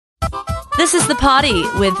This is The Poddy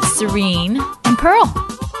with Serene and Pearl.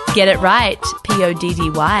 Get it right,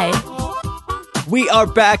 Poddy. We are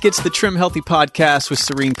back. It's the Trim Healthy Podcast with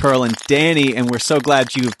Serene, Pearl, and Danny, and we're so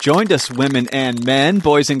glad you've joined us, women and men,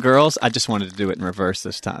 boys and girls. I just wanted to do it in reverse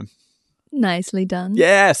this time. Nicely done.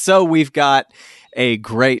 Yeah, so we've got a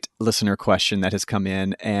great listener question that has come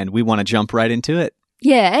in, and we want to jump right into it.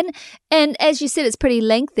 Yeah, and as you said, it's pretty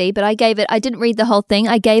lengthy, but I didn't read the whole thing.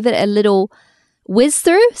 I gave it a little whiz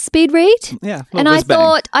through, speed read. Yeah, and I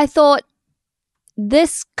thought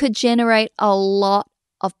this could generate a lot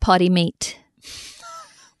of potty meat.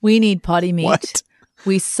 We need potty meat. What?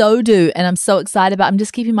 We so do, and I'm so excited about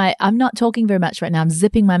it. I'm not talking very much right now. I'm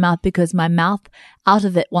zipping my mouth because my mouth out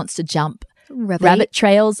of it wants to jump. Rabbit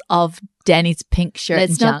trails of Danny's pink shirt.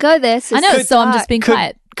 Let's and not junk. go there. I know, so I'm just being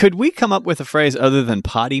quiet. Could we come up with a phrase other than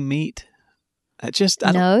potty meat?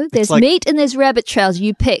 No, there's meat and there's rabbit trails.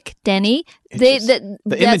 You pick, Danny.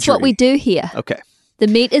 That's what we do here. Okay. The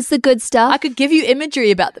meat is the good stuff. I could give you imagery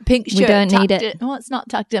about the pink shirt. We don't need it. Well, it's not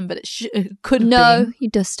tucked in, but it could have been. No, you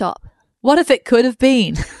just stop. What if it could have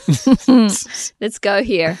been? Let's go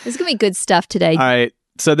here. There's going to be good stuff today. All right.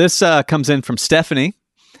 So this comes in from Stephanie.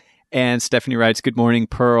 And Stephanie writes, "Good morning,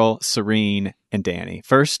 Pearl, Serene, and Danny.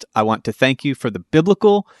 First, I want to thank you for the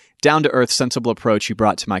biblical, down-to-earth, sensible approach you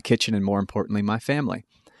brought to my kitchen and, more importantly, my family.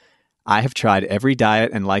 I have tried every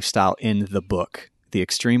diet and lifestyle in the book, the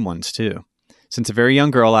extreme ones too. Since a very young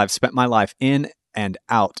girl, I've spent my life in and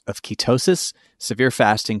out of ketosis, severe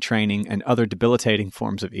fasting, training, and other debilitating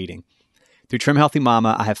forms of eating. Through Trim Healthy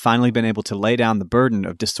Mama, I have finally been able to lay down the burden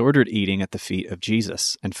of disordered eating at the feet of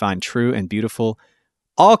Jesus and find true and beautiful,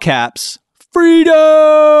 all caps,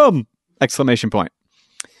 freedom! Exclamation point.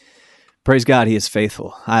 Praise God, He is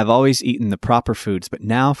faithful. I have always eaten the proper foods, but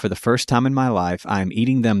now, for the first time in my life, I am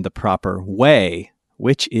eating them the proper way,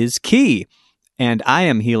 which is key. And I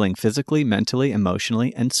am healing physically, mentally,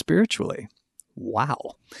 emotionally, and spiritually.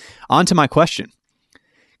 Wow. On to my question.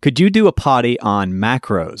 Could you do a potty on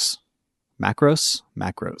macros? Macros?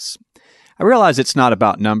 Macros. I realize it's not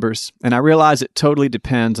about numbers, and I realize it totally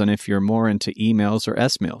depends on if you're more into emails or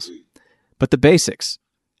S meals. But the basics.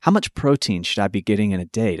 How much protein should I be getting in a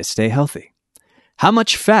day to stay healthy? How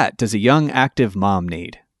much fat does a young, active mom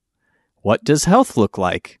need? What does health look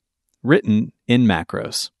like? Written in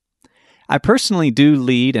macros. I personally do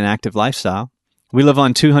lead an active lifestyle. We live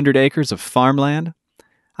on 200 acres of farmland.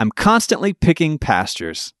 I'm constantly picking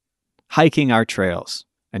pastures, hiking our trails,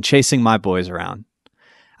 and chasing my boys around.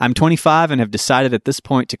 I'm 25 and have decided at this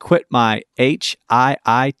point to quit my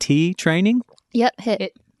HIIT training. Yep,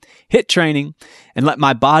 HIIT training, and let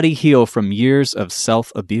my body heal from years of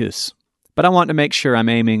self-abuse. But I want to make sure I'm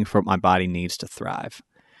aiming for what my body needs to thrive.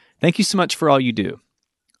 Thank you so much for all you do.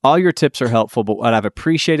 All your tips are helpful, but what I've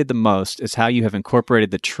appreciated the most is how you have incorporated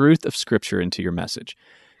the truth of Scripture into your message.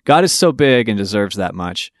 God is so big and deserves that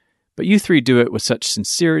much, but you three do it with such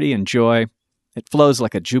sincerity and joy. It flows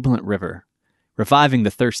like a jubilant river, reviving the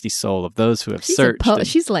thirsty soul of those who have searched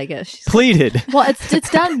and pleaded. Well, it's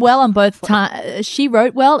done well on both times. She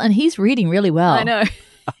wrote well, and he's reading really well. I know.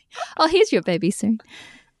 Oh, here's your baby soon.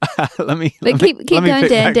 Keep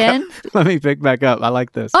going, Dan. Let me pick back up. I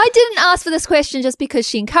like this. I didn't ask for this question just because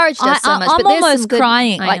she encouraged us so much. I'm but almost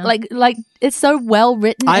crying. Like it's so well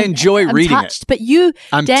written. I enjoy reading touched, it. But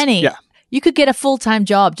Danny, yeah. You could get a full-time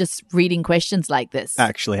job just reading questions like this. I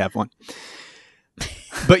actually have one.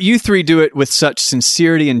 But you three do it with such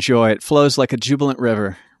sincerity and joy. It flows like a jubilant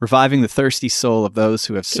river, reviving the thirsty soul of those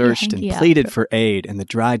who have searched and pleaded for aid in the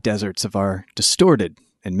dry deserts of our distorted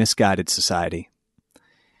and misguided society.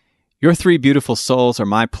 Your three beautiful souls are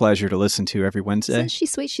my pleasure to listen to every Wednesday. Isn't she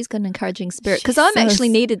sweet? She's got an encouraging spirit. Because I'm actually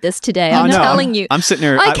needed this today. I'm telling you. I'm sitting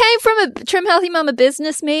here. I came from a Trim Healthy Mama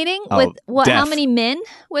business meeting with death. How many men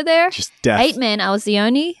were there? Just death. 8 men. I was the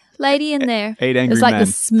only lady in there. 8 angry men.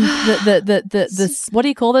 It's like the what do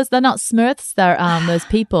you call those? They're not Smurfs. They're those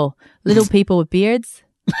people, little people with beards.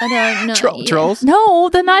 I don't know. Trolls? No,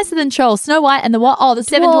 they're nicer than trolls. Snow White and the what? Oh, the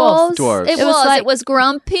Seven Dwarfs. Dwarves. It was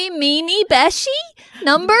Grumpy, Meanie, Beshy.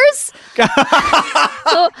 Numbers?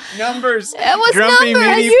 Numbers. It was Grumpy, numbers.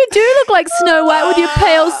 And you do look like Snow White with your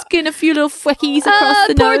pale skin, a few little fleckies across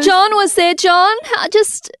the poor nose. John was there. John, what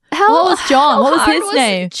was John? What was his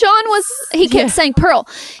name? John he kept saying, Pearl,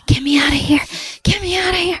 get me out of here. Get me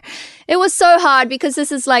out of here. It was so hard because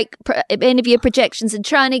this is like end of year projections and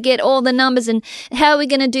trying to get all the numbers and how are we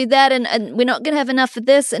going to do that and we're not going to have enough of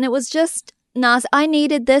this. And it was just Nas, I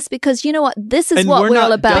needed this because you know what? This is what we're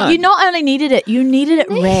all about. Done. You not only needed it, you needed it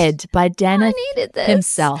read by Dana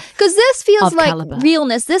himself. Because this feels like caliber.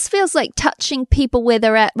 Realness. This feels like touching people where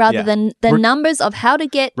they're at rather than the numbers of how to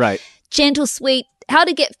get gentle, sweet, how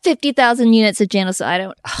to get 50,000 units of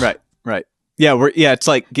genocide. Right. Yeah, it's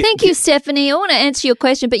like Thank you, Stephanie. I want to answer your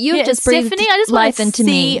question, but you've just breathed Stephanie, I just life want into to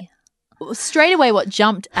see me. straight away what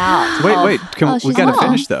jumped out. Wait, we got to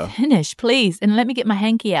finish though. Finish, please, and let me get my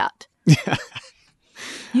hanky out.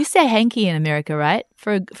 You say hanky in America, right?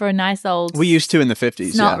 For a nice old We used to in the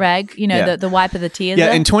 50s. snot rag, the wipe of the tears.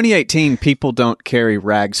 Yeah, in 2018, people don't carry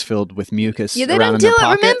rags filled with mucus Yeah, they around don't in do their it.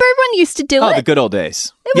 Pocket. Remember, everyone used to do Oh, it. the good old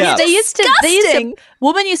days. They used disgusting.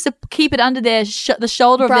 women used to keep it under their the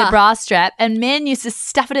shoulder of Bra. their bra strap, and men used to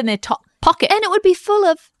stuff it in their top pocket. And it would be full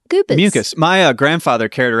of goobers. Mucus. My grandfather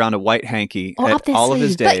carried around a white hanky up at their all of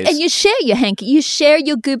his sleeve. days. And you share your hanky. You share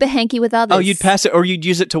your goober hanky with others. Oh, you'd pass it, or you'd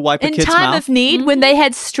use it to wipe a In kid's time mouth. of need, when they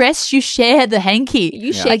had stress, you share the hanky.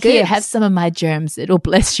 You share like, here, goobs. have some of my germs. It'll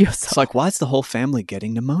bless your It's soul. like, why is the whole family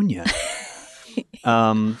getting pneumonia?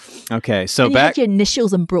 Okay, so And you back. had your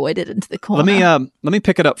initials embroidered into the corner. Let me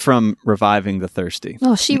pick it up from Reviving the Thirsty.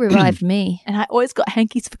 Oh, she revived me. And I always got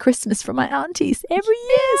hankies for Christmas from my aunties every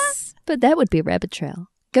year. But that would be a rabbit trail.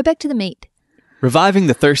 Go back to the meat. Reviving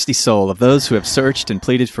the thirsty soul of those who have searched and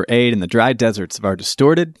pleaded for aid in the dry deserts of our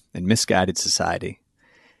distorted and misguided society.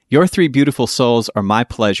 Your three beautiful souls are my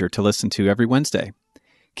pleasure to listen to every Wednesday.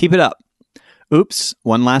 Keep it up. Oops,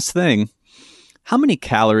 one last thing. How many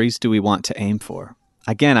calories do we want to aim for?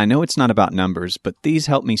 Again, I know it's not about numbers, but these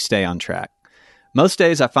help me stay on track. Most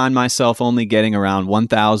days I find myself only getting around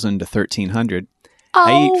 1,000 to 1,300.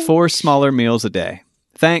 I eat 4 smaller meals a day.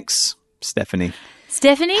 Thanks, Stephanie.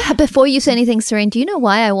 Stephanie? Before you say anything, Serene, do you know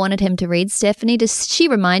why I wanted him to read Stephanie? Does she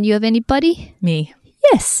remind you of anybody? Me.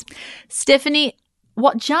 Yes. Stephanie,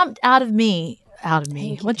 what jumped out of me,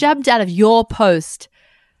 what jumped out of your post,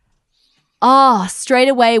 straight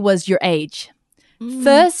away was your age.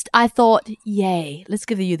 First, I thought, yay, let's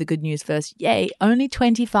give you the good news first. Yay, only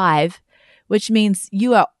 25, which means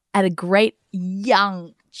you are at a great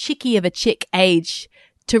young chickie of a chick age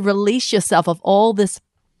to release yourself of all this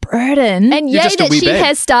burden. And You're yay just a that wee she babe.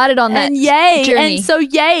 has started on that And yay, journey. and so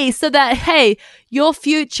yay, so that, hey, your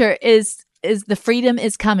future is the freedom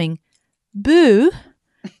is coming. Boo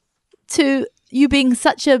to you being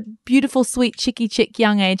such a beautiful, sweet, chicky chick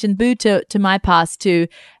young age, and boo to my past to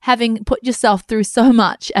having put yourself through so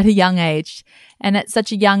much at a young age, and at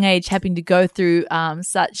such a young age having to go through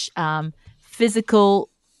such physical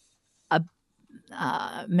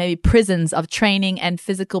maybe prisons of training and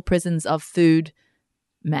physical prisons of food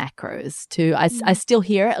macros too. I still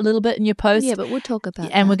hear it a little bit in your post. Yeah, but we'll talk about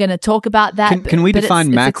and that. we're going to talk about that. Can we but define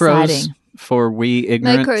it's macros exciting. for we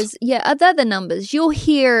ignorant? Macros, yeah, they're the numbers. You'll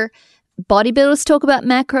hear bodybuilders talk about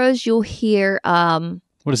macros. You'll hear What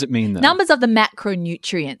does it mean, though? Numbers of the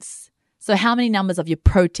macronutrients. So how many numbers of your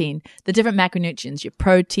protein, the different macronutrients, your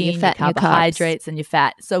protein, Your fat your and your carbohydrates, and your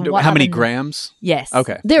fat. So what How are many the- grams? Yes.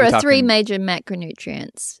 Okay. there we're are 3 talking- major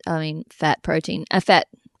macronutrients. I mean, fat, protein, fat,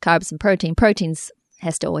 carbs, and protein. Proteins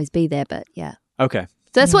has to always be there, but yeah. Okay.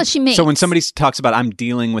 So that's what she means. So when somebody talks about I'm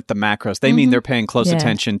dealing with the macros, they mean they're paying close Yeah.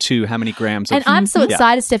 attention to how many grams of And I'm so Yeah.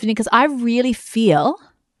 excited, Stephanie, because I really feel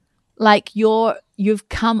like you've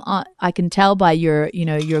come on. I can tell by your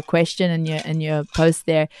question and your post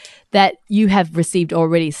there that you have received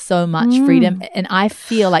already so much freedom, and I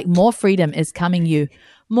feel like more freedom is coming you.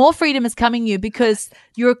 More freedom is coming you because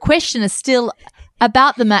your question is still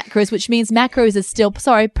about the macros, which means macros is still.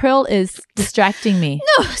 Sorry, Pearl is distracting me.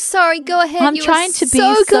 No, sorry, go ahead. I'm You were trying to be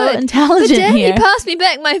so so good. intelligent but Danny here. passed me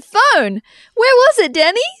back my phone. Where was it,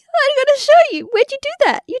 Danny? I'm going to show you. Where'd you do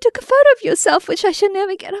that? You took a photo of yourself, which I should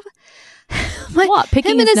never get over. What,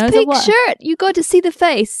 picking him in his his nose or pink what? shirt. You got to see the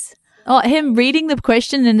face. Oh, him reading the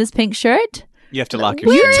question in his pink shirt. You have to lock your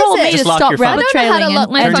Where phone. is You told it? me Just to lock stop your phone. rabbit I don't know how to trailing lock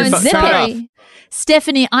my and Turn your phone. phone- turn it off. Sorry.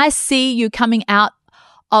 Stephanie, I see you coming out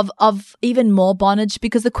of even more bondage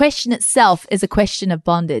because the question itself is a question of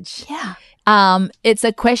bondage. Yeah. It's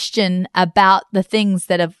a question about the things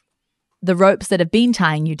the ropes that have been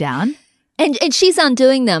tying you down. And she's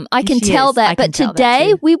undoing them. I can She tell is. that. I can But tell that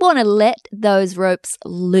today, too. we want to let those ropes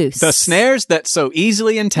loose. The snares that so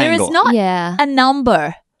easily There entangle. is not Yeah. a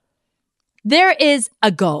number. There is a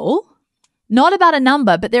goal, not about a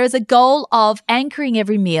number, but there is a goal of anchoring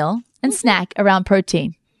every meal and snack around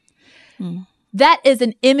protein. That is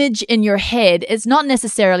an image in your head. It's not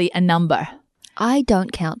necessarily a number. I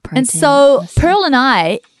don't count protein. And so Listen. Pearl and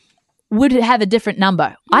I would have a different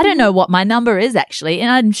number. I don't know what my number is actually.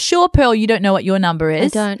 And I'm sure, Pearl, you don't know what your number I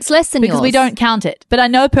is. don't. It's less than Because yours. we don't count it. But I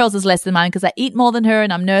know Pearl's is less than mine because I eat more than her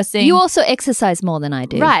and I'm nursing. You also exercise more than I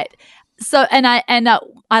do. Right. So, and I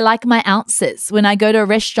like my ounces. When I go to a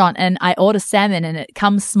restaurant and I order salmon and it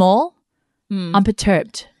comes small, I'm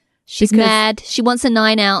perturbed. She's mad. She wants a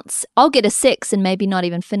 9 ounce. I'll get a 6 and maybe not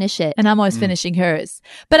even finish it. And I'm always finishing hers.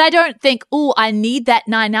 But I don't think, I need that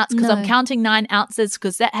 9 ounce because I'm counting 9 ounces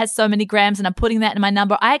because that has so many grams and I'm putting that in my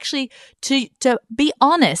number. I actually, to be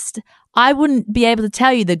honest, I wouldn't be able to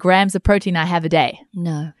tell you the grams of protein I have a day.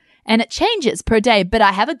 No. And it changes per day, but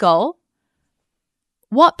I have a goal.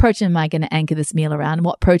 What protein am I going to anchor this meal around? And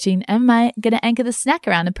what protein am I going to anchor the snack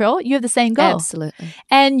around? And Pearl, you have the same goal. Absolutely.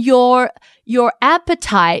 And your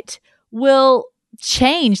appetite will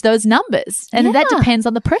change those numbers. And that depends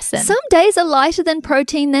on the person. Some days are lighter than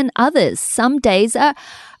protein than others. Some days are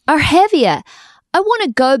heavier. I want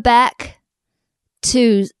to go back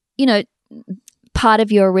to, part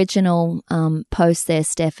of your original post there,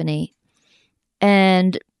 Stephanie.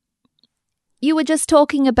 And you were just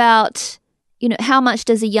talking about, how much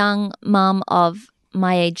does a young mum of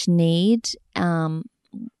my age need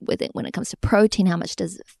with it when it comes to protein? How much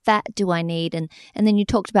does fat do I need? And then you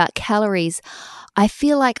talked about calories. I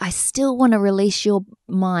feel like I still want to release your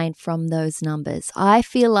mind from those numbers. I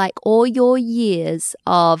feel like all your years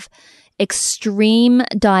of extreme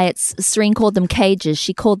diets, Serene called them cages,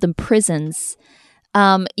 she called them prisons.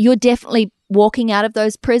 You're definitely walking out of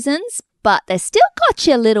those prisons, but they still got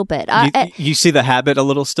you a little bit. You see the habit a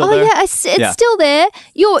little still there? Oh, yeah, it's still there.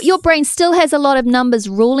 Your brain still has a lot of numbers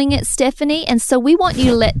ruling it, Stephanie, and so we want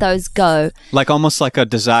you to let those go. Like almost like a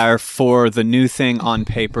desire for the new thing on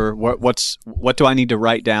paper. What do I need to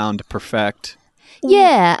write down to perfect?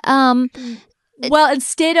 Yeah. Well,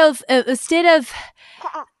 instead of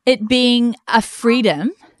it being a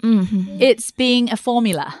freedom, it's being a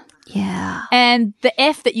formula. Yeah. And the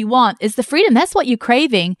F that you want is the freedom. That's what you're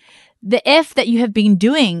craving. The F that you have been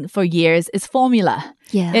doing for years is formula.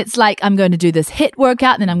 Yeah. It's like, I'm going to do this HIIT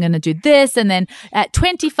workout, and then I'm going to do this, and then at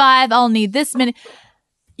 25, I'll need this many.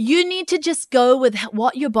 You need to just go with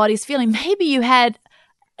what your body's feeling. Maybe you had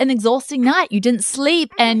an exhausting night. You didn't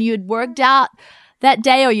sleep, and you'd worked out that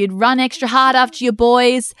day, or you'd run extra hard after your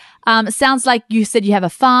boys. It sounds like you said you have a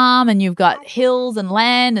farm, and you've got hills and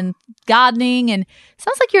land and gardening, and it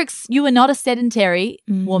sounds like you are not a sedentary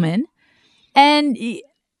woman, and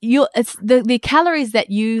it's the calories that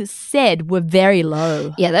you said were very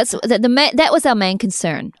low. Yeah, that was our main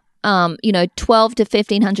concern. 12 to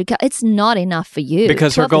 1,500 it's not enough for you.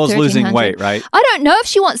 Because her goal is losing weight, right? I don't know if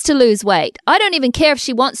she wants to lose weight. I don't even care if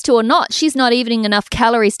she wants to or not. She's not eating enough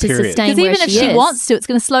calories to sustain where even if she wants to, it's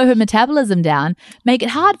going to slow her metabolism down, make it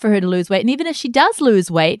hard for her to lose weight. And even if she does lose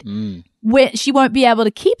weight, she won't be able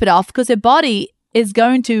to keep it off because her body is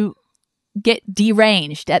going to get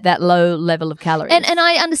deranged at that low level of calories. And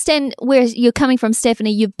I understand where you're coming from,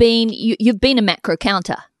 Stephanie. You've been a macro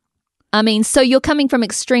counter. I mean, so you're coming from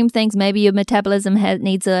extreme things. Maybe your metabolism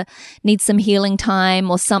needs some healing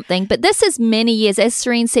time or something. But this is many years. As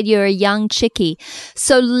Serene said, you're a young chickie.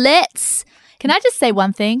 So Can I just say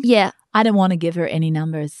one thing? Yeah. I don't want to give her any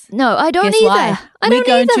numbers. No, I don't Guess either. Why? We're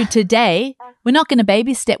going to today. We're not going to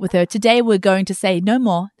baby step with her. Today we're going to say no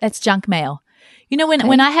more. That's junk mail.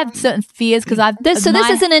 When I have certain fears because this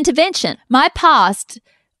is an intervention. My past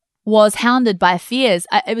was hounded by fears.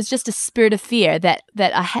 It was just a spirit of fear that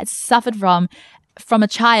I had suffered from a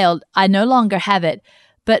child. I no longer have it.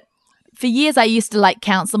 But for years, I used to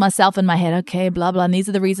counsel myself in my head, okay, blah, blah, and these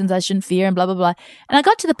are the reasons I shouldn't fear and blah, blah, blah. And I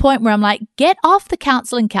got to the point where I'm like, get off the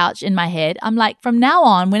counseling couch in my head. I'm like, from now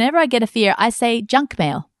on, whenever I get a fear, I say junk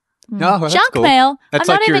mail. No, that's junk cool. mail. That's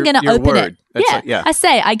I'm not even going to open word. it. Yeah.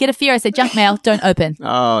 I get a fear. I say junk mail. Don't open.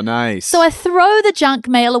 Oh, nice. So I throw the junk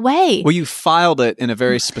mail away. Well, you filed it in a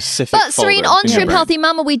very specific But Serene, on Trim Healthy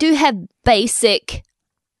Mama, we do have basic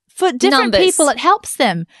for different numbers. people. It helps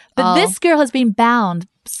them. But this girl has been bound.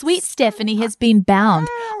 Sweet Stephanie has been bound.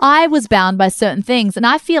 I was bound by certain things, and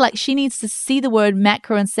I feel like she needs to see the word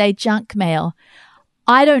macro and say junk mail.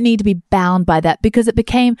 I don't need to be bound by that because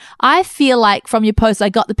I feel like from your post, I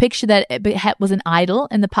got the picture that it was an idol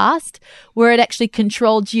in the past where it actually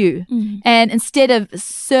controlled you. Mm-hmm. And instead of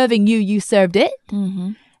serving you, you served it.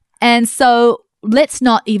 Mm-hmm. And so let's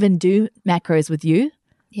not even do macros with you.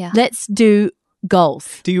 Yeah. Let's do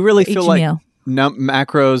goals. Do you really feel like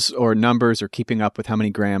macros or numbers or keeping up with how many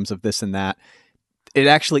grams of this and that, it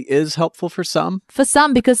actually is helpful for some? For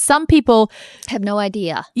some, because some people have no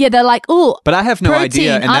idea. Yeah, they're like, oh, but I have no protein,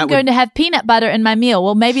 idea. And I'm going to have peanut butter in my meal.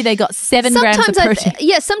 Well, maybe they got 7 grams of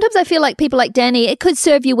protein. Sometimes I feel like people like Danny, it could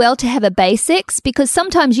serve you well to have a basics because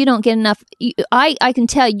sometimes you don't get enough. I can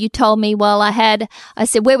tell you told me, well, I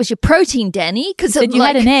said, where was your protein, Danny? Because you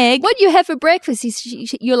had an egg. What do you have for breakfast?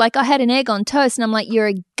 You're like, I had an egg on toast. And I'm like, you're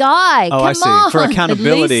a guy. Oh, Come I see. on. For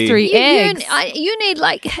accountability. At least 3 eggs. You need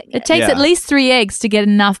it takes at least 3 eggs to get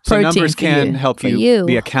enough So protein numbers for can you. help For you, you.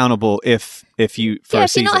 be accountable if you for a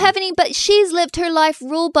if season. you're not having any, but she's lived her life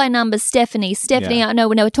ruled by numbers, Stephanie. Yeah. I know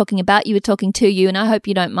we're never talking about you, we're talking to you, and I hope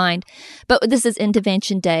you don't mind. But this is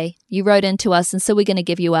Intervention Day. You wrote into us, and so we're going to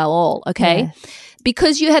give you our all, okay? Yes.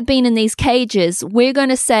 Because you have been in these cages, we're going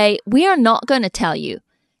to say, we are not going to tell you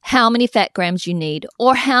how many fat grams you need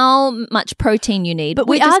or how much protein you need. But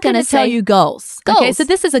we're we are just going to tell you goals. Okay, Goals. so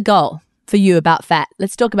this is a goal for you about fat.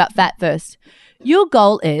 Let's talk about fat first. Your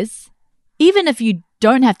goal is, even if you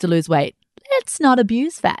don't have to lose weight, let's not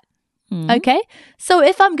abuse fat. Okay? So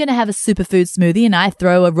if I'm going to have a superfood smoothie and I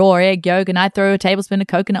throw a raw egg yolk and I throw a tablespoon of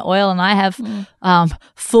coconut oil and I have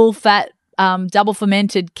full fat double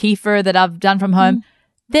fermented kefir that I've done from home,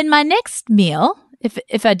 then my next meal,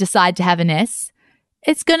 if I decide to have an S,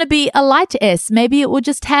 it's going to be a light S. Maybe it will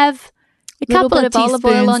just have a Little couple bit of of olive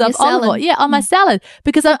oil teaspoons on your of olive oil. salad. Yeah, on my salad.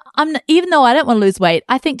 Because I'm even though I don't want to lose weight,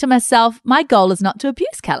 I think to myself, my goal is not to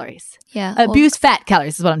abuse calories. Yeah. Abuse fat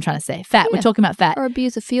calories is what I'm trying to say. Fat. Yeah. We're talking about fat. Or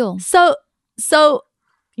abuse of fuel. So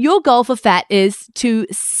your goal for fat is to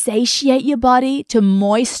satiate your body, to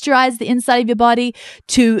moisturize the inside of your body,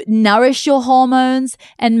 to nourish your hormones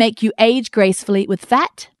and make you age gracefully with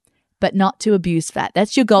fat, but not to abuse fat.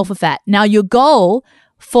 That's your goal for fat. Now, your goal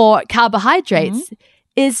for carbohydrates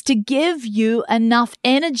is to give you enough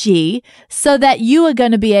energy so that you are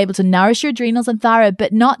going to be able to nourish your adrenals and thyroid,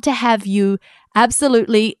 but not to have you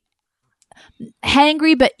absolutely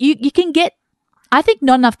hangry. But you can get, I think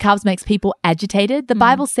not enough carbs makes people agitated. The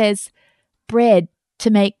Bible says bread to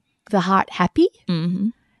make the heart happy. Mm-hmm.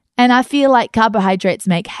 And I feel like carbohydrates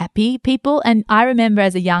make happy people. And I remember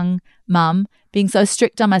as a young mum being so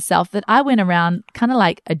strict on myself that I went around kind of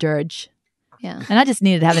like a dirge. Yeah. And I just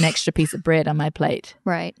needed to have an extra piece of bread on my plate,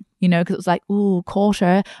 Right. you know, because it was like, ooh,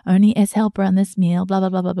 quarter, only S helper on this meal, blah, blah,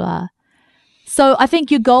 blah, blah, blah. So I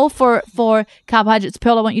think your goal for carbohydrates,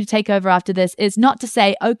 Pearl, I want you to take over after this, is not to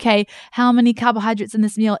say, okay, how many carbohydrates in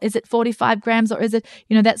this meal? Is it 45 grams or is it,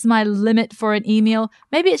 you know, that's my limit for an e-meal?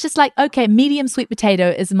 Maybe it's just like, okay, medium sweet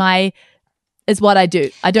potato is what I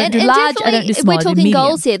do. I don't do large, I don't do small, If we're I do talking medium.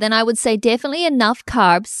 goals here, then I would say definitely enough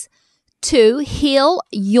carbs to heal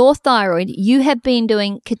your thyroid. You have been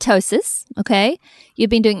doing ketosis, okay?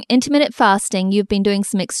 You've been doing intermittent fasting. You've been doing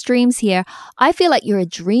some extremes here. I feel like your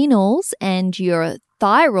adrenals and your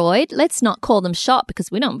thyroid, let's not call them shot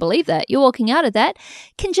because we don't believe that. You're walking out of that,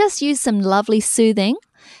 can just use some lovely soothing.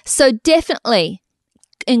 So definitely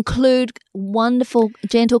include wonderful,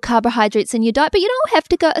 gentle carbohydrates in your diet, but you don't have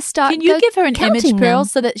to Can you give her an image, counting Pearl, them.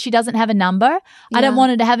 so that she doesn't have a number? I don't Yeah.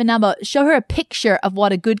 want her to have a number. Show her a picture of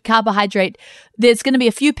what a good carbohydrate. There's going to be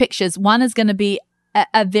a few pictures. One is going to be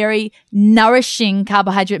a very nourishing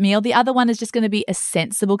carbohydrate meal. The other one is just going to be a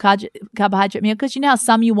sensible carbohydrate meal, because you know how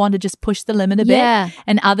some you want to just push the limit a bit, Yeah.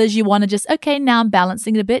 and others you want to just, okay, now I'm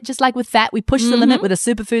balancing it a bit. Just like with fat, we push the limit with a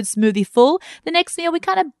superfood smoothie full. The next meal, we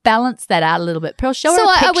kind of balance that out a little bit. Pearl, show her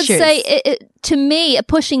pictures. So I would say, to me,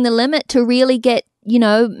 pushing the limit to really get, you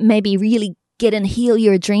know, maybe really get and heal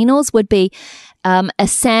your adrenals would be a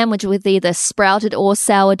sandwich with either sprouted or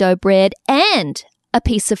sourdough bread and a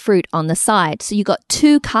piece of fruit on the side. So you got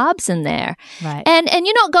 2 carbs in there. Right. And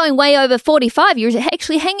you're not going way over 45. You're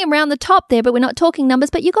actually hanging around the top there, but we're not talking numbers,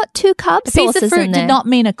 but you got 2 carb A piece sources of fruit in there. did not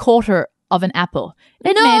mean a quarter of an apple.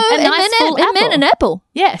 It No, meant a it nice meant full it meant an apple.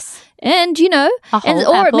 Yes. And, you know, A whole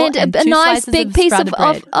or it apple meant and a 2 nice slices big of piece sprouted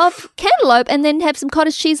bread. of cantaloupe, and then have some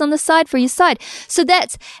cottage cheese on the side for your side. So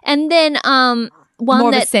that's, and then one More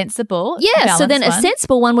of that, a sensible, yeah, so then balanced a one.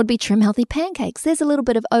 sensible one would be trim healthy pancakes. There's a little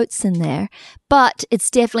bit of oats in there, but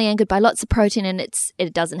it's definitely anchored by lots of protein, and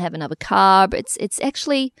it doesn't have another carb. It's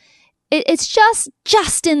actually, it's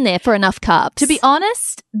just in there for enough carbs. To be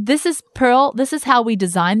honest, this is Pearl. This is how we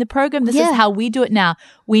design the program. This Yeah. is how we do it now.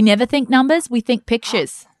 We never think numbers. We think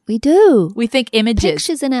pictures. we do. We think images.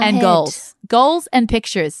 Pictures in our and head. goals. Goals and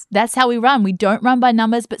pictures. That's how we run. We don't run by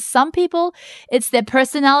numbers, but some people, it's their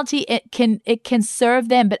personality. It can serve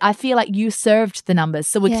them, but I feel like you served the numbers.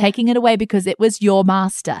 So we're Yeah. taking it away because it was your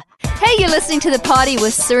master. Hey, you're listening to The Poddy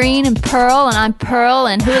with Serene and Pearl, and I'm Pearl,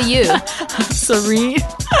 and who are you? Serene.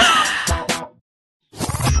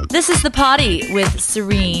 This is The Poddy with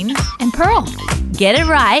Serene. And Pearl. Get it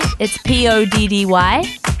right. It's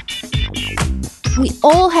Poddy. We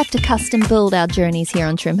all have to custom build our journeys here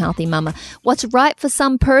on Trim Healthy Mama. What's right for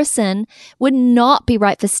some person would not be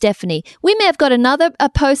right for Stephanie. We may have got a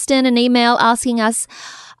post in, an email asking us,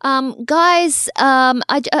 guys, I'm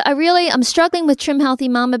struggling with Trim Healthy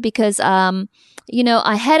Mama because, you know,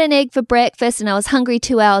 I had an egg for breakfast and I was hungry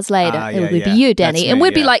 2 hours later. It would be you, Danny. That's And me,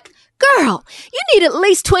 we'd be yeah. like, girl, you need at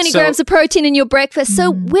least 20 grams of protein in your breakfast.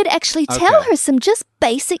 So we'd actually tell her some just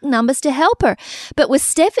basic numbers to help her. But with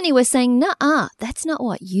Stephanie, we're saying, nah, that's not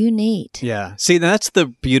what you need. Yeah. See, that's the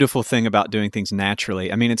beautiful thing about doing things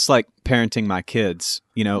naturally. I mean, it's like parenting my kids.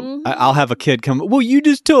 You know, I'll have a kid come, well, you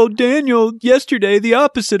just told Daniel yesterday the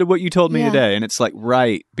opposite of what you told me today. And it's like,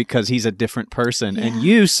 right, because he's a different person. And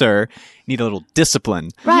you, sir, need a little discipline.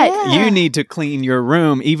 Right. You need to clean your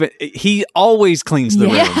room. Even he always cleans the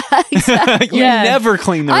room. Exactly. You never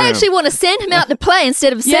clean the room. I actually want to send him out to play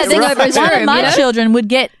instead of sitting over his room. One of my children would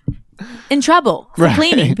get in trouble for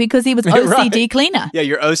cleaning because he was OCD cleaner. Yeah,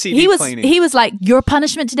 you're OCD cleaning. He was like, your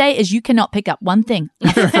punishment today is you cannot pick up one thing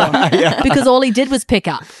off the floor because all he did was pick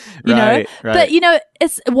up. You know, Right. but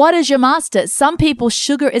it's what is your master? Some people,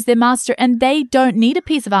 sugar is their master, and they don't need a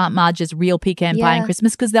piece of Aunt Marge's real pecan pie on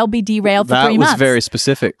Christmas because they'll be derailed for 3 months. That was very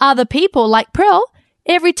specific. Other people like Pearl.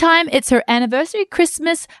 Every time it's her anniversary,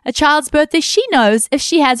 Christmas, a child's birthday, she knows if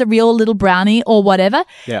she has a real little brownie or whatever,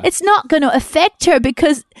 it's not going to affect her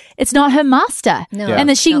because it's not her master. No. Yeah. And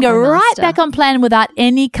then she can go right back on plan without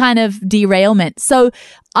any kind of derailment. So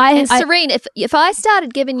Serene, if I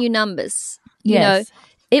started giving you numbers, you know,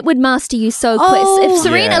 it would master you so quick. If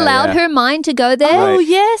Serene allowed her mind to go there,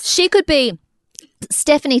 she could be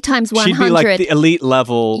Stephanie times 100. She'd be like the elite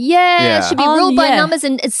level. Yeah, she'd be ruled by numbers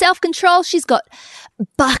and self-control. She's got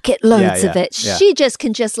bucket loads of it. Yeah. She just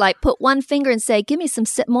can like put one finger and say, give me some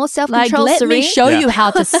more self-control, let Serene. me show you how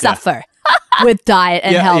to suffer with diet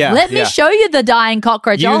and health. Let me show you the dying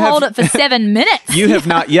cockroach. I'll hold it for 7 minutes. You have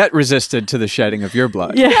not yet resisted to the shedding of your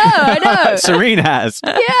blood. No, I know. Serene has.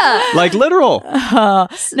 Yeah. Like literal.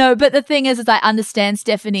 No, but the thing is I understand,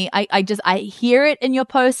 Stephanie. I hear it in your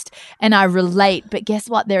post and I relate. But guess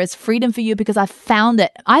what? There is freedom for you because I found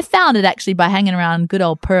it. I found it actually by hanging around good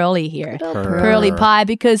old Pearly here. Pearly Pie,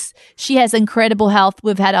 because she has incredible health.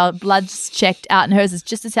 We've had our bloods checked out and hers is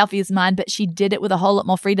just as healthy as mine, but she did it with a whole lot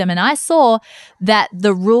more freedom. And I saw that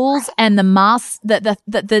the rules and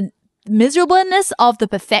the miserableness of the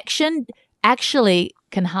perfection actually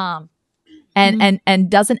can harm and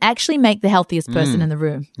doesn't actually make the healthiest person in the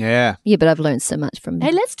room. Yeah. Yeah, but I've learned so much from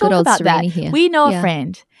Hey, let's good talk old about Serena that. here. We know a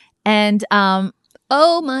friend and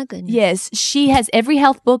oh my goodness. yes, she has every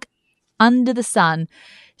health book under the sun.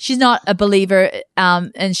 She's not a believer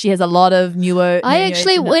and she has a lot of newer. I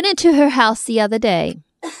actually went into her house the other day.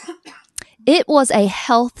 It was a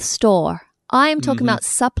health store. I am talking about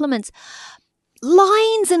supplements.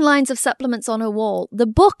 Lines and lines of supplements on her wall. The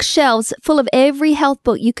bookshelves full of every health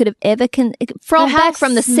book you could have ever from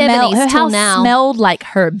the 70s her till house now. smelled like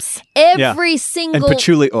herbs. Every And single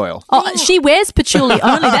patchouli oil. Oh, she wears patchouli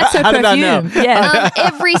only. That's her How did I know? perfume. Yeah.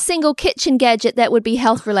 every single kitchen gadget that would be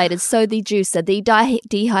health related. So the juicer, the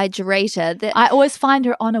dehydrator. I always find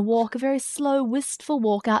her on a walk, a very slow, wistful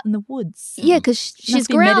walk out in the woods. Yeah, because she's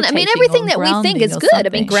be grounded. I mean, meditating everything or that we think grounding is or good. I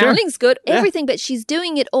mean, something. grounding's good, everything, but she's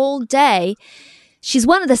doing it all day. She's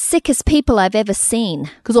one of the sickest people I've ever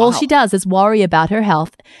seen. Because all she does is worry about her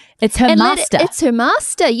health. It's her master. It's her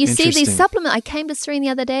master. You see these Interesting. supplements. I came to Serene the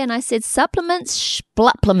other day and I said, supplements,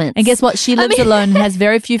 splupplements. And guess what? She lives alone and has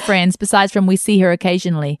very few friends, besides from we see her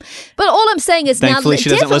occasionally. But all I'm saying is Thankfully, now, she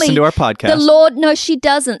doesn't listen to our podcast. The Lord, no, she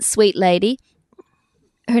doesn't, sweet lady.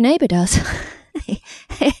 Her neighbor does.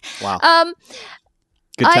 Wow.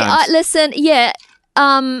 Good times. I listen, yeah.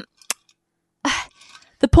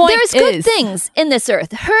 The point There's good is, things in this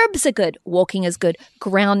earth. Herbs are good. Walking is good.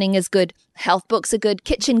 Grounding is good. Health books are good.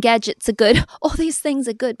 Kitchen gadgets are good. All these things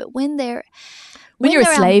are good. But when you're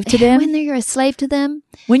a slave to them, when you're a slave to them,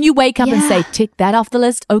 when you wake up and say, tick that off the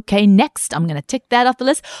list. Okay, next, I'm going to tick that off the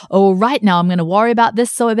list. Oh, right now, I'm going to worry about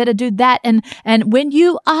this, so I better do that. And when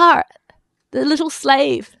you are the little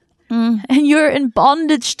slave and you're in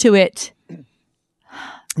bondage to it.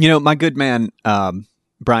 You know, my good man,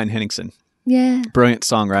 Brian Henningsen, yeah, brilliant Good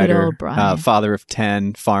songwriter, old Brian. father of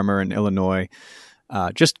 10, farmer in Illinois,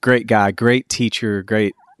 just great guy, great teacher,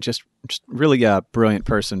 great, just really a brilliant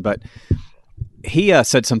person. But he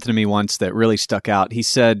said something to me once that really stuck out. He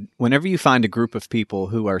said, whenever you find a group of people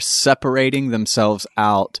who are separating themselves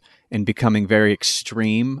out and becoming very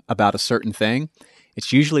extreme about a certain thing,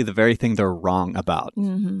 it's usually the very thing they're wrong about.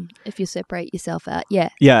 Mm-hmm. If you separate yourself out, yeah,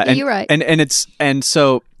 and, you're right. And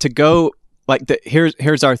so to go like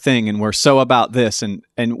here's our thing, and we're so about this, and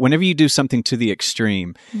whenever you do something to the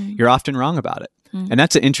extreme, you're often wrong about it, and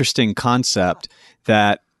that's an interesting concept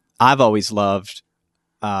that I've always loved.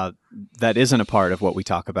 That isn't a part of what we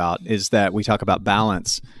talk about, is that we talk about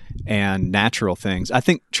balance and natural things. I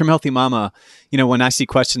think Trim Healthy Mama, when I see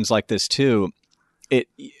questions like this too, I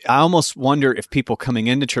almost wonder if people coming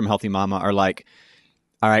into Trim Healthy Mama are like,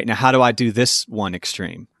 all right, now how do I do this one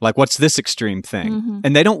extreme? Like, what's this extreme thing?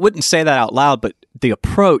 And they wouldn't say that out loud, but the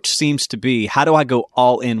approach seems to be, how do I go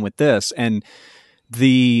all in with this? And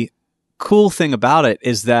the cool thing about it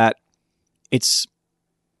is that it's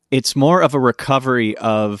more of a recovery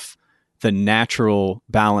of the natural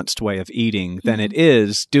balanced way of eating than it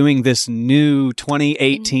is doing this new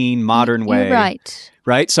 2018 modern way. You're right.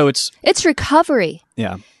 Right? So it's recovery.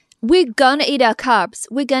 Yeah. We're going to eat our carbs.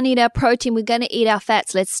 We're going to eat our protein. We're going to eat our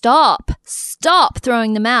fats. Let's stop. Stop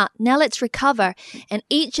throwing them out. Now let's recover. And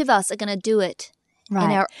each of us are going to do it in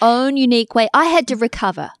our own unique way. I had to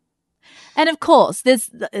recover. And of course, there's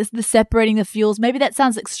the separating the fuels. Maybe that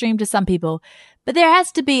sounds extreme to some people, but there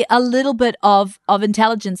has to be a little bit of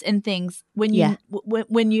intelligence in things when you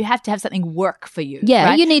when you have to have something work for you. Yeah,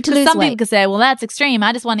 right? you need to lose some weight. people could say, well, that's extreme.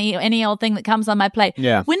 I just want to eat any old thing that comes on my plate.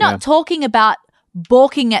 Yeah, We're not talking about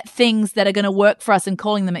balking at things that are going to work for us and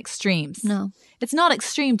calling them extremes. No. It's not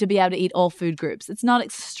extreme to be able to eat all food groups. It's not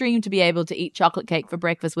extreme to be able to eat chocolate cake for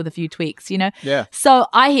breakfast with a few tweaks, you know? Yeah. So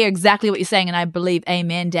I hear exactly what you're saying, and I believe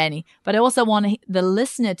amen, Danny. But I also want the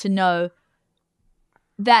listener to know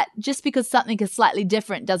that just because something is slightly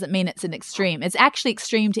different doesn't mean it's an extreme. It's actually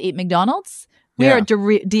extreme to eat McDonald's. We are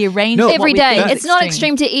deranged No, every day. It's It's not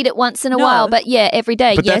extreme to eat it once in a while, but every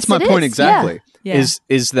day. But yes, that's my it point is. exactly. Yeah.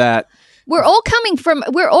 Is that We're all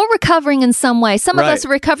recovering in some way. Some of us are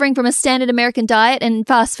recovering from a standard American diet and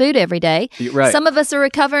fast food every day. Right. Some of us are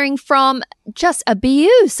recovering from just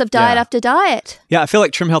abuse of diet after diet. Yeah, I feel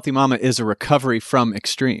like Trim Healthy Mama is a recovery from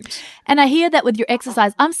extremes. And I hear that with your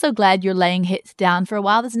exercise. I'm so glad you're laying HIIT down for a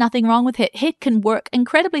while. There's nothing wrong with HIIT. HIIT can work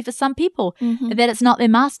incredibly for some people, that it's not their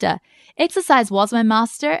master. Exercise was my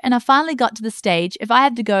master, and I finally got to the stage, if I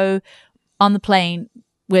had to go on the plane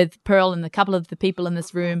with Pearl and a couple of the people in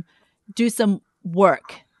this room, do some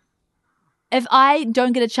work. If I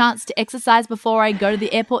don't get a chance to exercise before I go to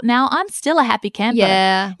the airport now, I'm still a happy camper.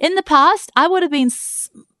 Yeah. In the past, I would have been...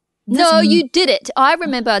 No, you did it. I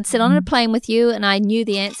remember I'd sit on a plane with you and I knew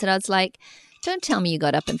the answer. I was like, don't tell me you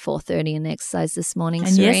got up at 4:30 and exercised this morning,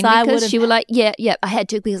 And Serene. yes, I because would've. she was like, yeah, I had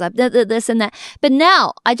to because I've this and that. But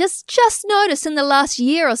now I just noticed in the last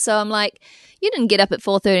year or so, I'm like, you didn't get up at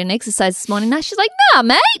 4:30 and exercise this morning. Now she's like, nah,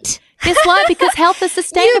 mate. Guess why? Because health is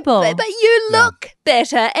sustainable. But you look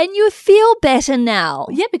better and you feel better now.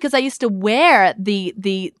 Yeah, because I used to wear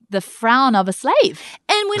the frown of a slave.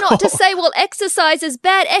 And we're not to say, well, exercise is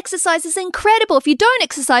bad. Exercise is incredible. If you don't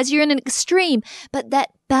exercise, you're in an extreme. But that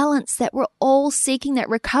balance that we're all seeking, that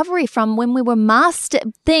recovery from when we were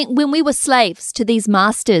when we were slaves to these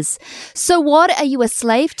masters. So what are you a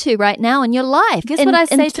slave to right now in your life? Guess what I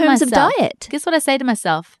say in to terms myself? of diet? Guess what I say to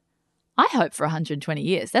myself? I hope for 120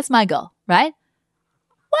 years. That's my goal, right?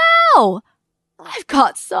 Wow! I've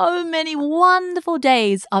got so many wonderful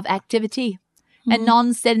days of activity and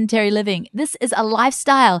non-sedentary living. This is a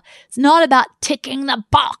lifestyle. It's not about ticking the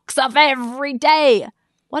box of every day.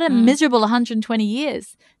 What a miserable 120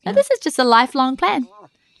 years. Now, this is just a lifelong plan.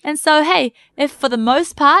 And so, hey, if for the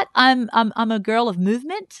most part I'm a girl of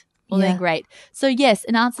movement, well, then great. So, yes,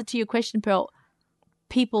 in answer to your question, Pearl,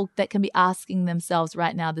 people that can be asking themselves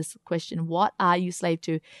right now this question, what are you slave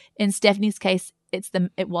to? In Stephanie's case,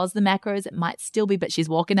 it was the macros. It might still be, but she's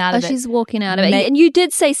walking out of it. She's walking out of it. And you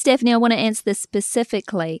did say, Stephanie, I want to answer this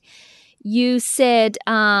specifically. You said,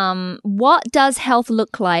 what does health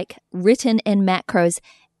look like written in macros?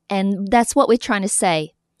 And that's what we're trying to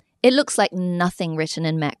say. It looks like nothing written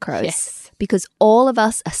in macros because all of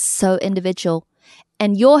us are so individual,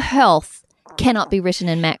 and your health cannot be written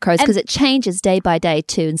in macros because it changes day by day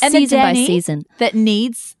too, and season by season. That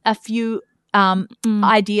needs a few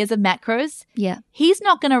ideas of macros. Yeah, he's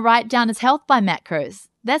not going to write down his health by macros.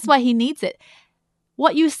 That's why he needs it.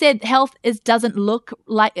 What you said, health doesn't look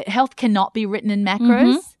like health cannot be written in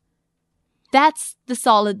macros. That's the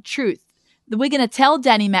solid truth. We're going to tell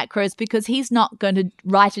Danny macros because he's not going to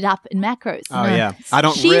write it up in macros. Oh, yeah. I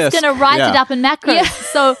don't She's risk. going to write it up in macros. Yeah.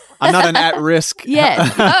 So I'm not an at-risk.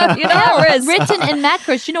 yes. you're not at risk. Written in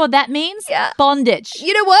macros. You know what that means? Yeah. Bondage.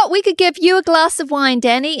 You know what? We could give you a glass of wine,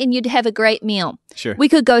 Danny, and you'd have a great meal. Sure. We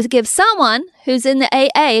could go give someone who's in the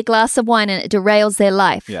AA a glass of wine and it derails their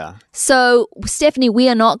life. Yeah. So, Stephanie, we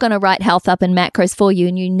are not going to write health up in macros for you,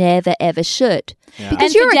 and you never, ever should. Yeah. Because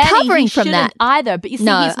And you're for Danny, recovering he from that. shouldn't either. But you see,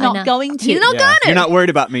 No, he's I know. not going to. He's not going to. You're not worried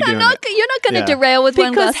about me doing it. You're not going to Yeah. derail with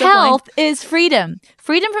one Because glass of wine. health is freedom.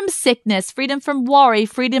 Freedom from sickness, freedom from worry,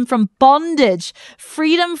 freedom from bondage,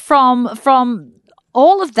 freedom from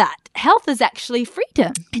all of that. Health is actually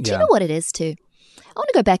freedom. And do you know what it is too? I want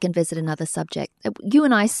to go back and visit another subject. You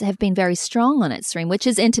and I have been very strong on it, Serene, which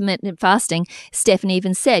is intermittent fasting. Stephanie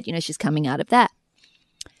even said, she's coming out of that.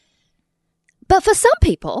 But for some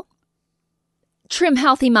people, Trim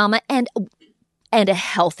Healthy Mama and a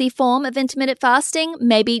healthy form of intermittent fasting,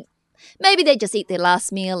 maybe they just eat their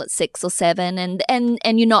last meal at 6 or 7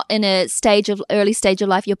 and you're not in a early stage of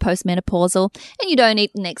life, you're postmenopausal, and you don't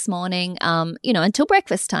eat the next morning, until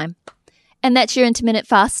breakfast time. And that's your intermittent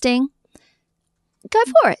fasting. Go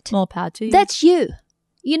for it. More power to you. That's you.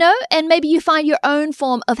 And maybe you find your own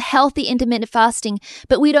form of healthy intermittent fasting,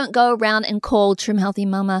 but we don't go around and call Trim Healthy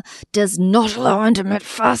Mama does not allow intermittent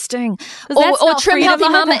fasting. Or Trim Healthy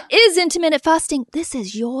Mama is intermittent fasting. This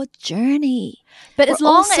is your journey. But as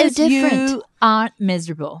long as you aren't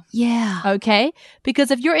miserable. Yeah. Okay?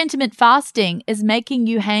 Because if your intermittent fasting is making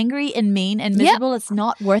you hangry and mean and miserable, it's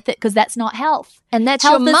not worth it because that's not health. And that's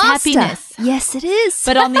health your master. Is happiness. Yes, it is.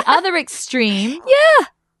 But on the other extreme,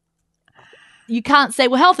 you can't say,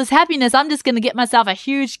 well, health is happiness. I'm just going to get myself a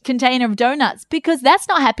huge container of donuts, because that's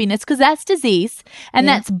not happiness, because that's disease and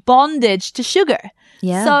that's bondage to sugar.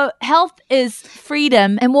 Yeah. So health is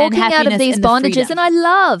freedom and walking out of these bondages. And I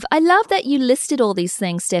love that you listed all these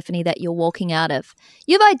things, Stephanie, that you're walking out of.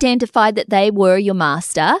 You've identified that they were your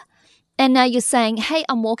master. And now you're saying, hey,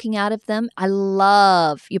 I'm walking out of them. I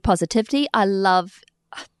love your positivity. I love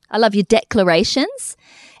your declarations.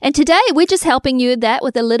 And today we're just helping you that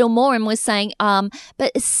with a little more, and we're saying,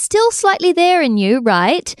 but it's still slightly there in you,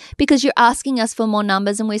 right? Because you're asking us for more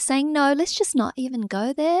numbers, and we're saying, no, let's just not even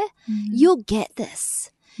go there. Mm-hmm. You'll get this.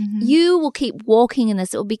 Mm-hmm. You will keep walking in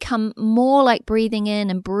this. It will become more like breathing in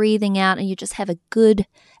and breathing out, and you just have a good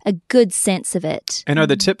sense of it. And are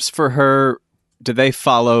the tips for her, do they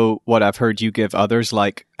follow what I've heard you give others,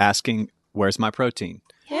 like asking, where's my protein?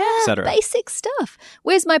 Yeah, basic stuff.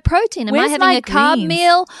 Where's my protein? Am I Where's having a carb greens?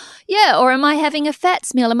 meal? Yeah, or am I having a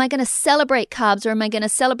fats meal? Am I going to celebrate carbs, or am I going to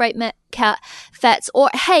celebrate fats? Or,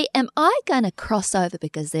 hey, am I going to cross over?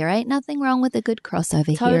 Because there ain't nothing wrong with a good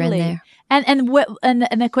crossover here and there.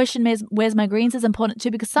 And the question is, where's my greens is important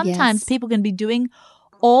too, because sometimes people can be doing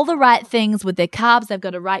all the right things with their carbs. They've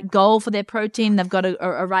got a right goal for their protein. They've got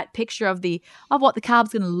a right picture of what the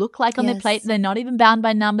carb's going to look like on their plate. They're not even bound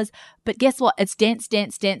by numbers. But guess what? It's dense.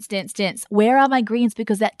 Where are my greens?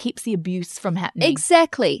 Because that keeps the abuse from happening.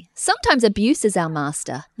 Exactly. Sometimes abuse is our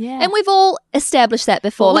master. Yeah. And we've all established that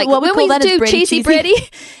before. Well, when we do cheesy bready,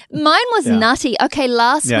 mine was nutty. Okay,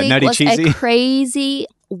 last week was cheesy. a crazy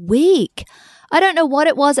week. I don't know what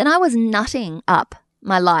it was, and I was nutting up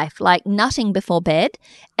my life, like nutting before bed.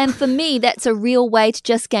 And for me, that's a real way to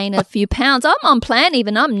just gain a few pounds. I'm on plan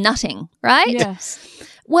even. I'm nutting, right? Yes.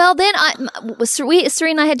 Well, then Serena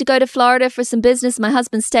and I had to go to Florida for some business. My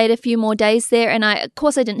husband stayed a few more days there, and of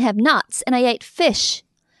course I didn't have nuts, and I ate fish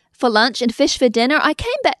for lunch and fish for dinner. I came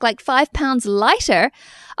back like 5 pounds lighter.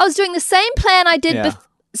 I was doing the same plan I did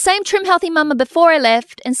same Trim Healthy Mama before I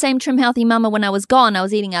left, and same Trim Healthy Mama when I was gone. I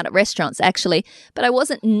was eating out at restaurants, actually, but I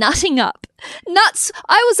wasn't nutting up. Nuts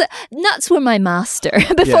were my master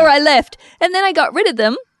before I left, and then I got rid of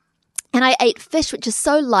them, and I ate fish, which is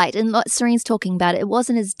so light, and like Serene's talking about it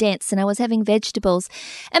wasn't as dense, and I was having vegetables,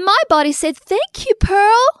 and my body said, "Thank you,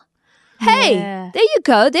 Pearl. Hey, there you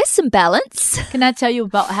go. There's some balance." Can I tell you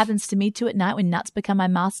about what happens to me too at night when nuts become my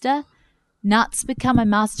master? Nuts become my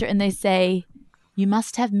master, and they say, "You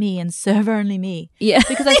must have me and serve only me." Yeah.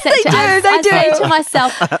 Because I say to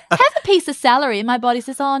myself, have a piece of celery. And my body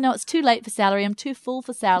says, oh, no, it's too late for celery. I'm too full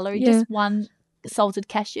for celery. Yeah. Just one salted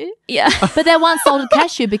cashew. Yeah. But that one salted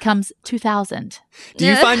cashew becomes 2,000. Do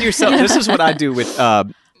you find yourself, this is what I do with...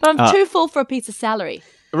 but I'm too full for a piece of celery.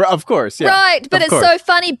 Of course, yeah. Right, but it's so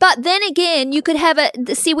funny. But then again, you could have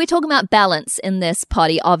we're talking about balance in this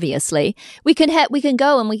Poddy, obviously. We can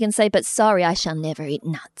go and we can say, but sorry, I shall never eat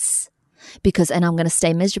nuts. And I'm going to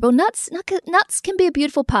stay miserable. Nuts can be a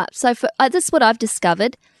beautiful part. So this is what I've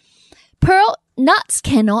discovered. Pearl, nuts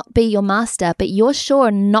cannot be your master, but you're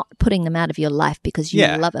sure not putting them out of your life because you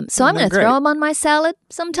love them. So I'm going to throw them on my salad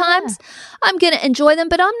sometimes. Yeah. I'm going to enjoy them,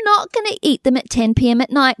 but I'm not going to eat them at 10 p.m.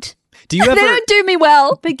 at night. Do you ever... They don't do me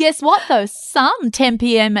well. But guess what, though? Some 10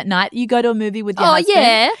 p.m. at night, you go to a movie with your husband. Oh,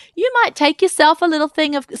 yeah. You might take yourself a little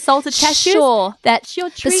thing of salted cashews. Sure. That's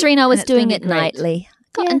your treat. But Serena was doing it nightly.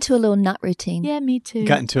 Got into a little nut routine. Yeah, me too.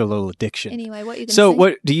 Got into a little addiction. Anyway, what are you going to say? So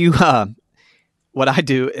what do you, what I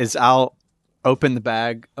do is I'll open the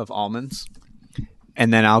bag of almonds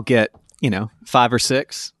and then I'll get, 5 or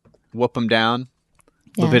 6, whoop them down,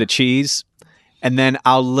 a little bit of cheese. And then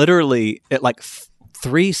I'll literally, at like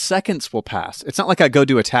 3 seconds will pass. It's not like I go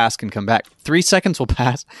do a task and come back. 3 seconds will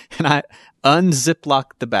pass, and I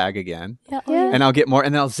unziplock the bag again, and I'll get more,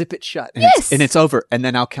 and then I'll zip it shut, and, it's over, and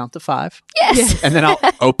then I'll count to 5. Yes. And then I'll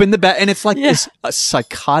open the bag, and it's like this a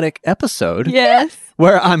psychotic episode. Yes.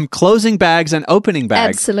 Where I'm closing bags and opening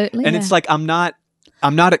bags. Absolutely. And it's like I'm not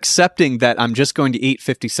accepting that I'm just going to eat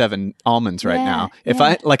 57 almonds right now. If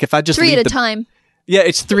I just 3 leave at a time. Yeah,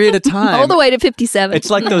 it's 3 at a time. All the way to 57. It's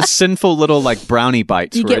like those sinful little like brownie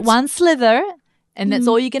bites. You get one sliver, and that's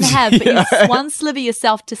all you're going to have. But you one sliver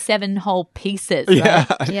yourself to 7 whole pieces.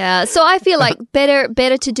 Right? Yeah. So I feel like better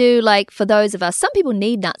to do like for those of us. Some people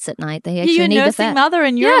need nuts at night. They actually you're a need the nursing fat. mother,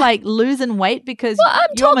 and you're like losing weight because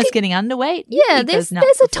you're almost getting underweight. Yeah, there's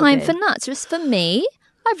a time for nuts. Just for me,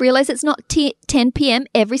 I've realized it's not 10 p.m.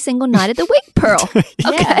 every single night of the week, Pearl.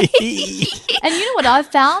 Okay. And you know what I've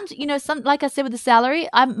found? You know, like I said with the celery,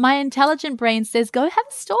 my intelligent brain says, go have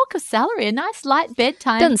a stalk of celery, a nice light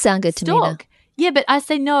bedtime Doesn't sound good to me, though. Yeah, but I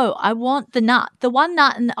say, no, I want the nut. The one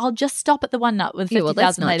nut, and I'll just stop at the one nut with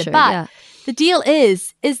 50,000 later. True, but the deal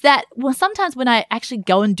is that sometimes when I actually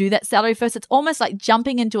go and do that celery first, it's almost like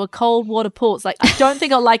jumping into a cold water pool. It's like, I don't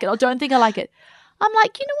think I'll like it. I don't think I like it. I'm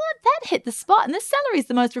like, you know what? That hit the spot. And this celery is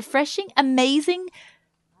the most refreshing, amazing,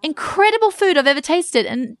 incredible food I've ever tasted.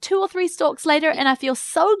 And 2 or 3 stalks later, and I feel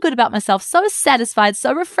so good about myself, so satisfied,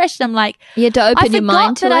 so refreshed. I'm like, you had to open your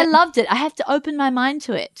mind to it. I loved it. I have to open my mind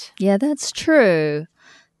to it. Yeah, that's true.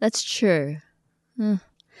 That's true.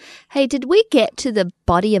 Hey, did we get to the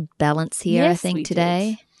body of balance here, Yes, I think, we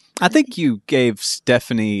today? did. I think you gave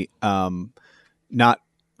Stephanie I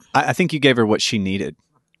think you gave her what she needed.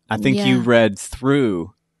 I think you read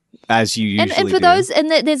through as you usually and for do. those,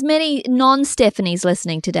 and there's many non-Stephanies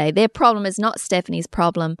listening today. Their problem is not Stephanie's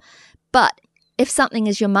problem, but if something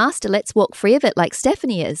is your master, let's walk free of it like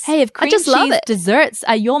Stephanie is. Hey, if cream cheese desserts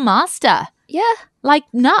are your master, like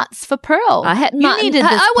nuts for Pearl. I had you needed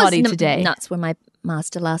this potty wasn't today. Nuts were my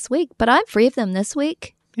master last week, but I'm free of them this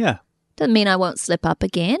week. Yeah. Doesn't mean I won't slip up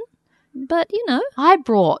again, but you know. I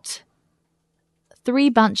brought 3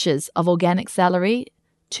 bunches of organic celery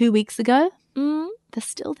 2 weeks ago. They're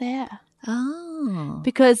still there. Oh.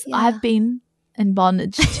 Because I've been in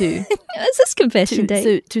bondage to Is this confession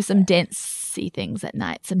day? to some densey things at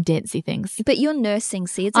night, some densey things. But you're nursing,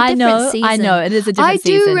 see, it's a different season. I know, it is a different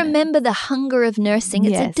season. I do remember the hunger of nursing.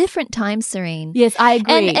 It's a Yes. different time, Serene. Yes, I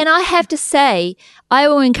agree. And I have to say, I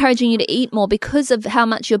will encouraging you to eat more because of how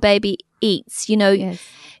much your baby eats. You know, Yes.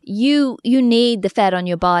 you need the fat on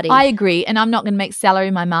your body. I agree, and I'm not going to make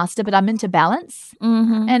celery my master, but I'm into balance.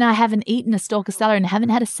 Mm-hmm. And I haven't eaten a stalk of celery and haven't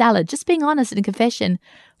had a salad, just being honest in confession,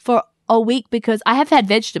 for a week because I have had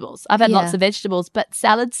vegetables. I've had lots of vegetables, but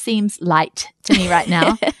salad seems light to me right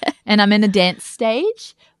now. And I'm in a dance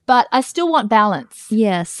stage, but I still want balance.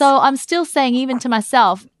 Yes. So I'm still saying, even to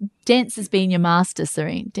myself, dance has been your master,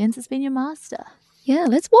 Serene. Dance has been your master. Yeah,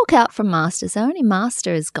 let's walk out from masters. Our only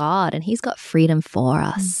master is God, and He's got freedom for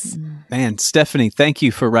us. Man, Stephanie, thank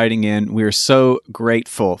you for writing in. We're so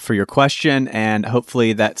grateful for your question, and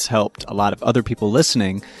hopefully that's helped a lot of other people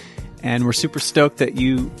listening. And we're super stoked that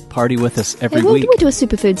you party with us every week. We'll do a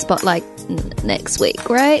superfood spotlight next week,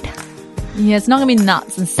 right? Yeah, it's not going to be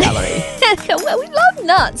nuts and celery. Well, we love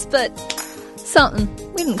nuts, but something.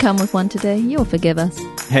 We didn't come with one today. You'll forgive us.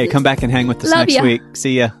 Hey, come back and hang with us Love next ya. week.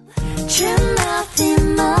 See ya.